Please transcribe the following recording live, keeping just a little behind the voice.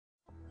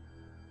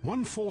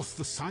1/4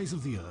 the size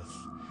of the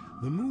Earth,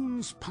 the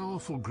Moon's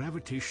powerful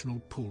gravitational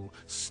pull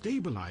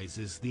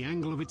stabilizes the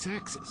angle of its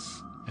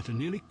axis at a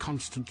nearly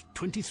constant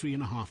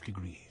 23.5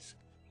 degrees.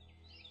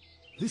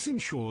 This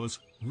ensures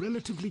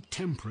relatively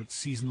temperate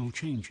seasonal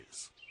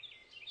changes,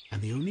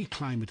 and the only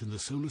climate in the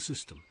solar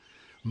system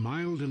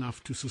mild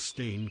enough to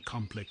sustain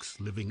complex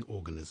living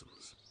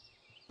organisms.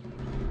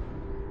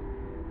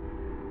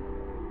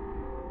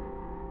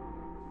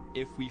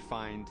 If we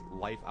find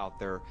life out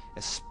there,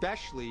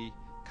 especially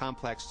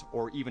complex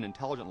or even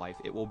intelligent life,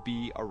 it will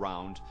be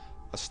around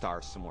a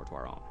star similar to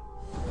our own.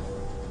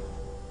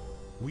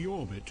 We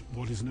orbit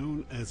what is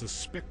known as a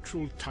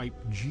spectral type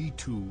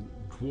G2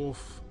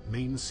 dwarf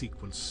main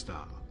sequence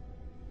star.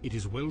 It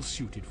is well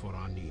suited for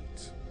our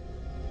needs.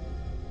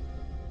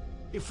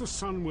 If the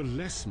Sun were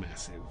less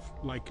massive,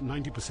 like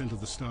 90% of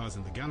the stars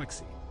in the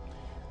galaxy,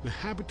 the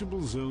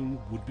habitable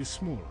zone would be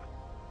smaller.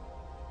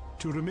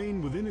 To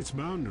remain within its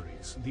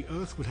boundaries, the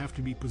Earth would have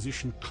to be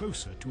positioned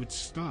closer to its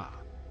star.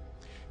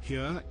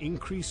 Here,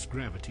 increased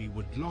gravity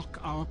would lock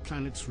our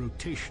planet's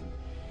rotation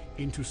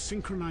into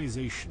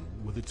synchronization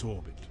with its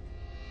orbit.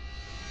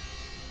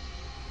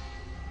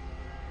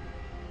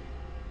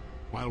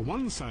 While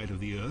one side of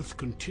the Earth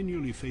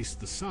continually faced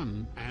the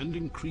Sun and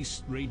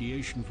increased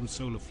radiation from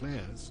solar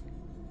flares,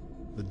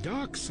 the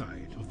dark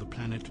side of the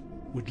planet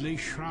would lay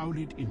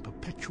shrouded in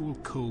perpetual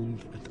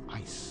cold and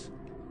ice.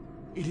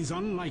 It is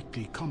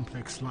unlikely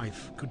complex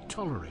life could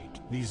tolerate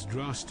these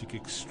drastic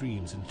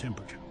extremes in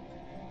temperature.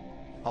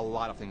 A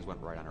lot of things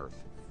went right on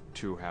Earth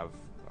to have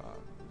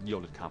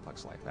yielded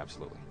complex life,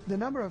 absolutely. The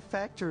number of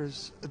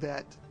factors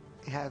that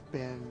have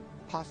been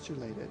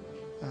postulated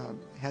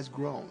has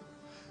grown.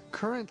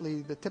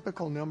 Currently, the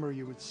typical number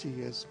you would see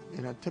is,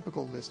 in a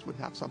typical list, would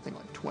have something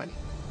like 20.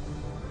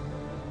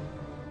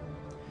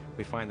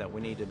 We find that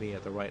we need to be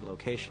at the right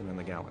location in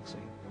the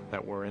galaxy,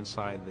 that we're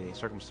inside the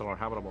circumstellar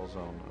habitable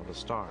zone of a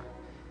star,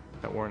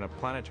 that we're in a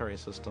planetary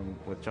system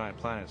with giant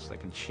planets that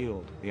can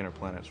shield the inner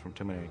planets from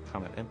too many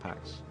comet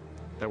impacts,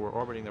 that we're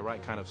orbiting the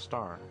right kind of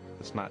star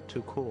that's not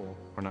too cool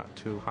or not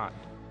too hot,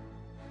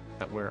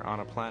 that we're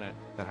on a planet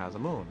that has a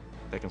moon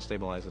that can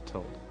stabilize the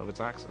tilt of its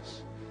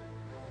axis,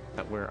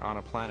 that we're on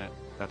a planet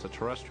that's a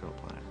terrestrial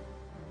planet,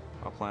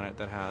 a planet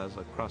that has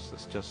a crust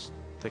that's just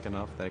thick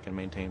enough that it can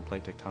maintain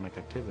plate tectonic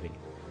activity,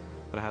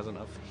 but it has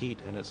enough heat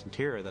in its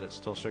interior that it's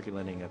still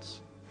circulating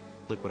its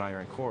liquid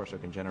iron core so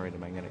it can generate a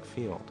magnetic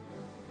field,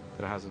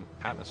 that it has an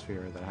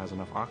atmosphere that has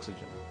enough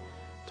oxygen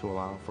to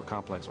allow for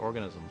complex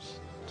organisms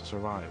to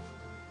survive,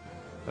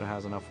 that it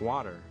has enough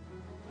water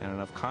and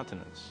enough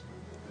continents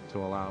to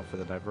allow for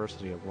the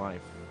diversity of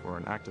life or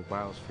an active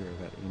biosphere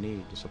that you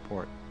need to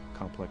support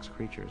complex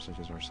creatures such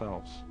as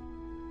ourselves.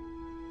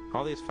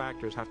 All these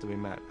factors have to be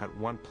met at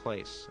one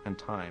place and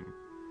time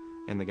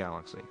in the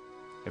galaxy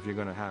if you're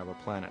going to have a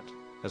planet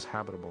as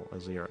habitable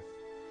as the Earth,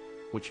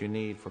 which you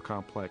need for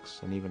complex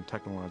and even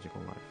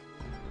technological life.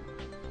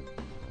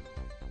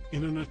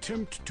 In an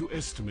attempt to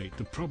estimate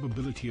the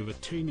probability of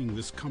attaining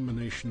this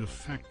combination of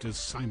factors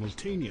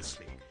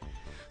simultaneously,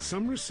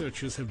 some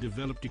researchers have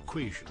developed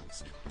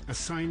equations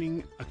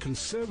assigning a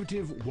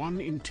conservative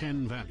 1 in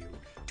 10 value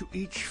to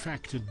each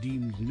factor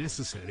deemed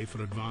necessary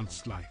for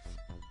advanced life.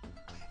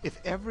 If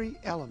every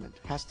element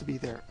has to be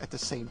there at the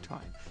same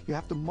time, you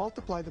have to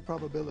multiply the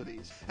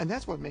probabilities. And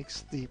that's what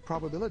makes the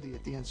probability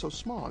at the end so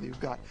small. You've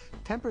got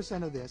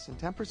 10% of this and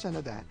 10%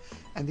 of that,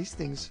 and these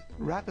things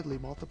rapidly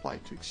multiply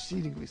to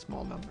exceedingly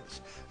small numbers.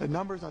 The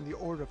numbers on the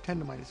order of 10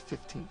 to minus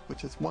 15,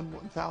 which is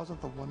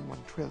 1/1000th of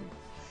 1 trillion.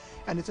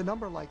 And it's a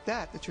number like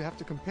that that you have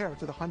to compare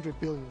to the 100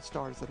 billion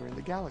stars that are in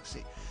the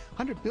galaxy.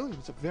 100 billion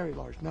is a very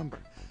large number,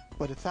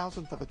 but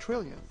 1,000th of a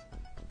trillionth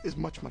is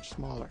much, much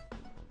smaller.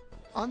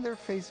 On their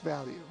face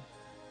value,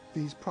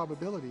 these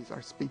probabilities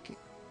are speaking.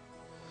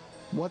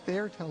 What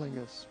they're telling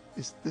us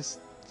is this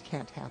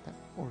can't happen,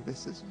 or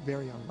this is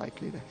very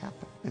unlikely to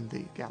happen in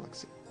the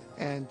galaxy.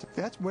 And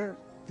that's where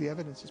the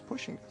evidence is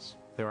pushing us.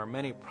 There are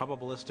many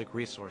probabilistic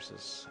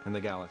resources in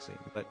the galaxy,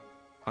 but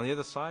on the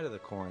other side of the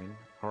coin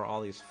are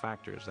all these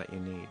factors that you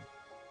need.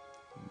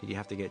 You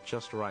have to get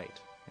just right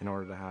in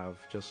order to have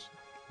just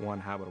one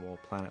habitable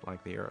planet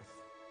like the Earth.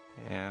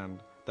 And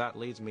that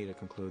leads me to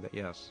conclude that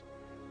yes,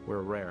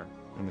 we're rare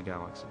in the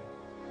galaxy.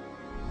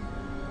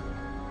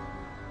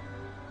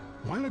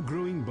 While a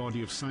growing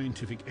body of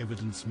scientific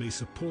evidence may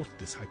support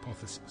this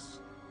hypothesis,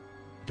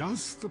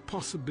 does the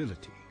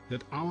possibility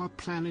that our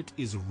planet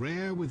is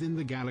rare within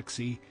the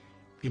galaxy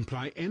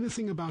imply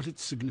anything about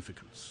its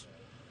significance?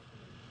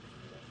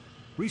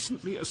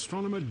 Recently,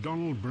 astronomer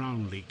Donald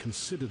Brownlee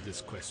considered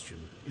this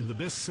question in the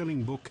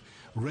best-selling book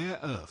Rare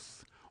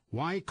Earth: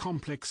 Why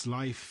Complex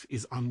Life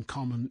is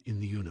Uncommon in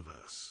the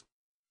Universe.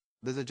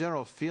 There's a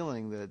general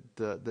feeling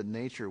that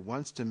nature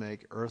wants to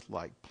make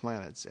Earth-like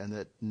planets, and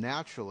that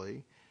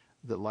naturally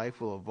that life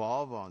will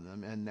evolve on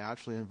them and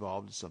naturally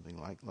evolve to something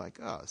like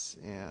us.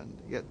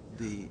 And yet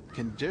the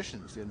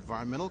conditions, the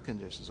environmental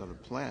conditions on a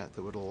planet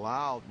that would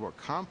allow more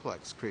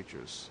complex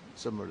creatures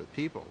similar to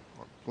people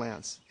or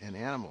plants and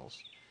animals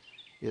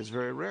is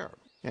very rare.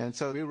 And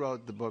so we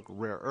wrote the book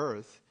Rare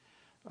Earth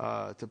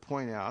to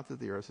point out that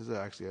the Earth is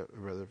actually a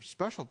rather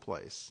special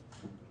place.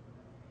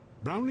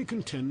 Brownlee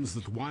contends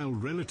that while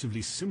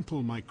relatively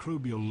simple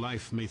microbial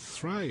life may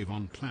thrive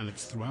on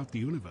planets throughout the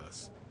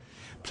universe,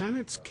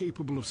 planets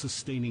capable of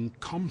sustaining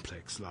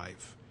complex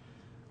life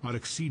are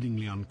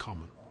exceedingly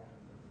uncommon.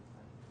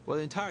 Well,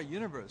 the entire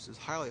universe is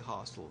highly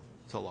hostile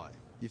to life.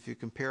 If you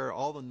compare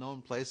all the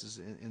known places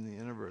in the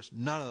universe,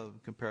 none of them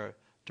compare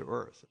to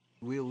Earth.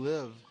 We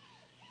live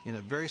in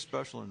a very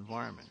special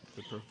environment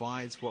that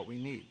provides what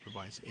we need,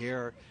 provides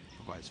air,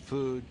 provides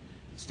food,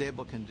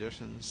 stable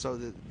conditions, so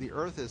that the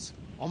Earth is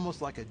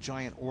almost like a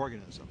giant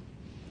organism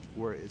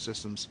where its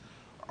systems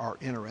are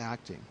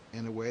interacting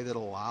in a way that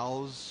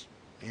allows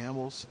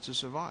animals to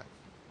survive.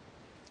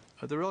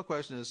 The real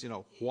question is,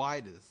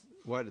 why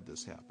did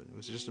this happen?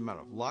 Was it just a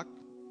matter of luck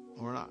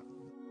or not?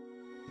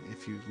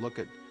 If you look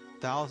at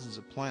thousands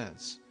of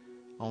planets,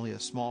 only a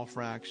small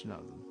fraction of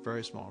them,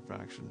 very small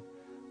fraction,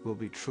 will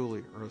be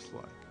truly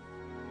Earth-like.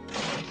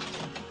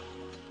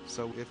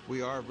 So if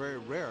we are very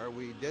rare,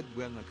 we did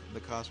win the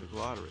cosmic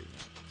lottery.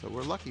 So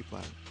we're a lucky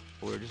planet.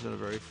 We're just in a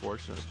very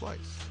fortunate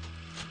place.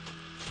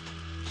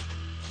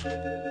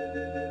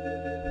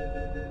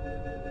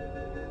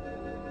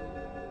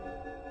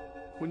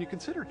 When you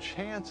consider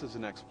chance as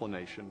an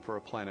explanation for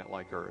a planet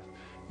like Earth,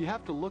 you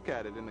have to look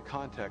at it in the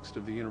context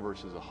of the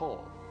universe as a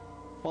whole.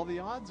 While the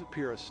odds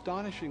appear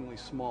astonishingly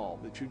small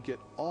that you'd get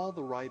all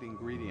the right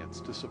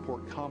ingredients to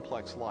support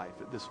complex life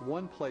at this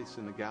one place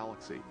in the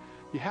galaxy,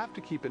 you have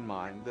to keep in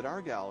mind that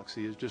our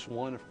galaxy is just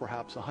one of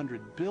perhaps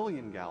 100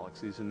 billion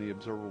galaxies in the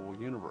observable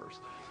universe.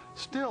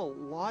 Still,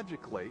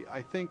 logically,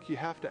 I think you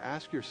have to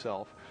ask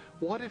yourself,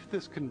 what if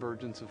this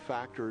convergence of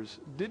factors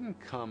didn't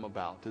come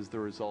about as the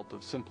result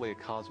of simply a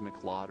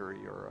cosmic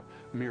lottery or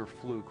a mere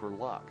fluke or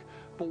luck,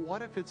 but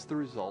what if it's the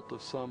result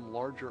of some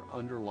larger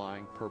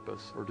underlying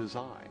purpose or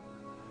design?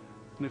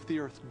 And if the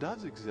Earth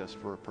does exist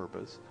for a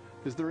purpose,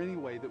 is there any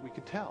way that we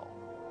could tell?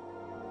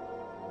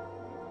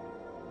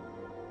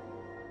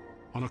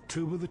 On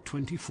October the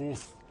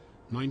 24th,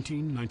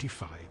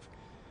 1995,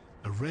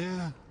 a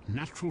rare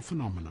natural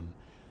phenomenon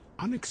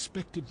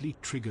unexpectedly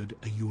triggered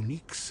a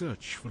unique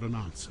search for an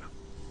answer.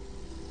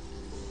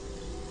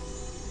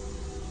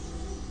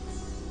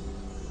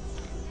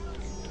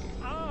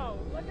 Oh,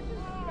 look at this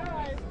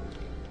sky!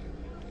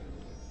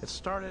 It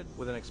started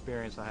with an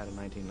experience I had in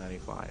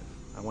 1995.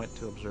 I went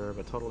to observe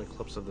a total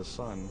eclipse of the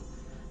sun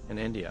in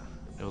India.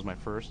 It was my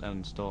first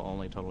and still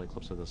only total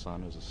eclipse of the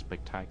sun. It was a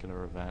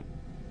spectacular event.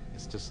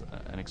 It's just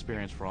an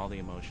experience for all the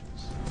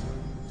emotions.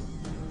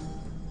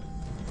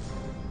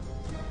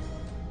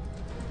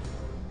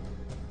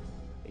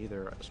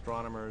 Either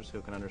astronomers who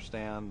can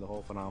understand the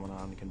whole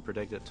phenomenon, can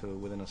predict it to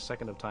within a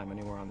second of time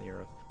anywhere on the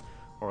Earth,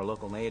 or a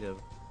local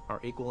native are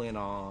equally in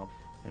awe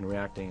and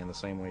reacting in the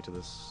same way to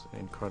this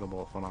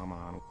incredible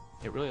phenomenon.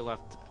 It really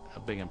left a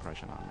big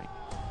impression on me.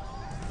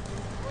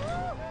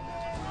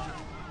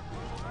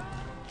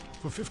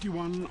 For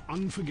 51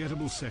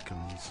 unforgettable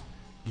seconds,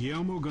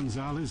 Guillermo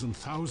Gonzalez and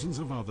thousands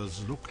of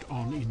others looked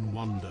on in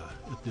wonder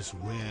at this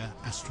rare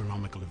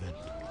astronomical event.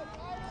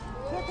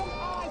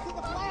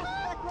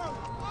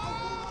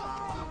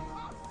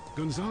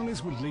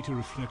 Gonzalez would later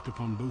reflect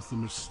upon both the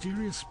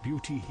mysterious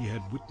beauty he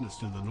had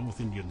witnessed in the North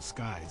Indian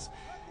skies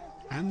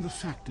and the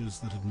factors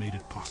that had made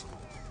it possible.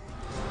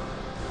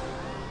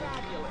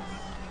 Fabulous!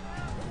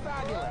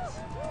 Fabulous!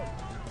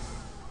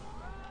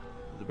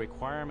 The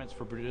requirements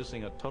for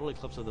producing a total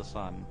eclipse of the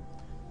sun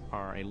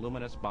are a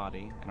luminous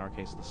body, in our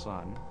case the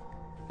sun,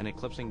 an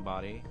eclipsing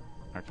body,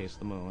 in our case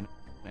the moon,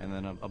 and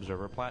then an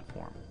observer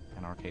platform,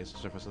 in our case the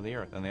surface of the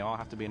Earth, and they all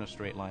have to be in a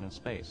straight line in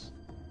space.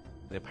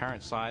 The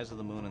apparent size of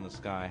the moon in the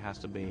sky has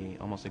to be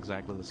almost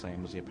exactly the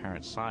same as the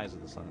apparent size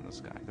of the sun in the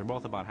sky. They're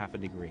both about half a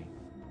degree.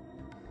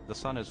 The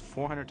sun is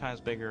 400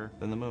 times bigger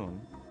than the moon,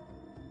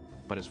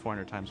 but it's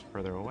 400 times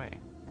further away.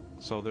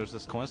 So there's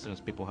this coincidence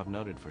people have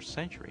noted for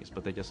centuries,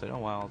 but they just said, oh,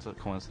 well, it's a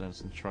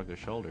coincidence, and shrug their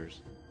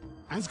shoulders.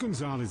 As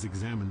Gonzalez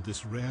examined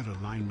this rare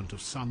alignment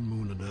of sun,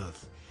 moon, and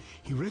earth,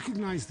 he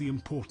recognized the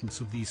importance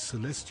of these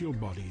celestial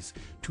bodies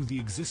to the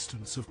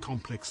existence of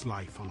complex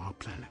life on our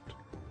planet.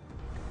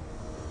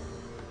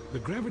 The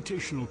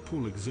gravitational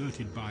pull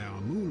exerted by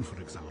our moon,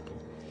 for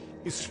example,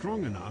 is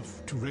strong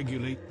enough to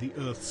regulate the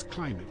Earth's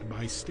climate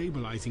by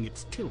stabilizing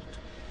its tilt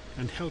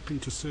and helping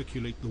to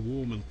circulate the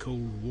warm and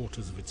cold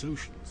waters of its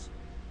oceans,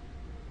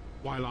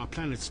 while our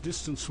planet's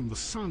distance from the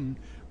sun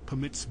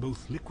permits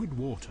both liquid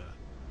water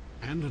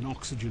and an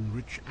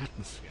oxygen-rich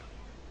atmosphere.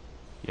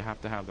 You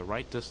have to have the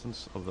right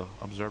distance of the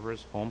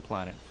observer's home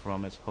planet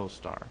from its host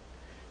star,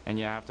 and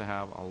you have to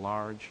have a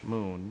large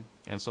moon,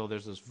 and so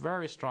there's this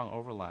very strong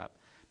overlap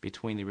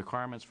between the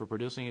requirements for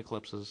producing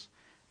eclipses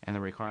and the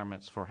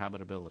requirements for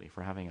habitability,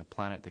 for having a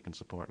planet that can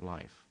support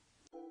life.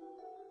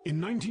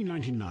 In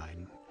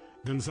 1999,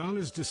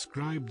 Gonzalez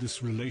described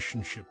this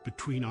relationship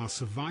between our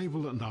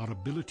survival and our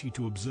ability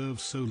to observe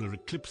solar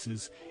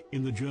eclipses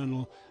in the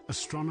journal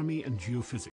Astronomy and Geophysics.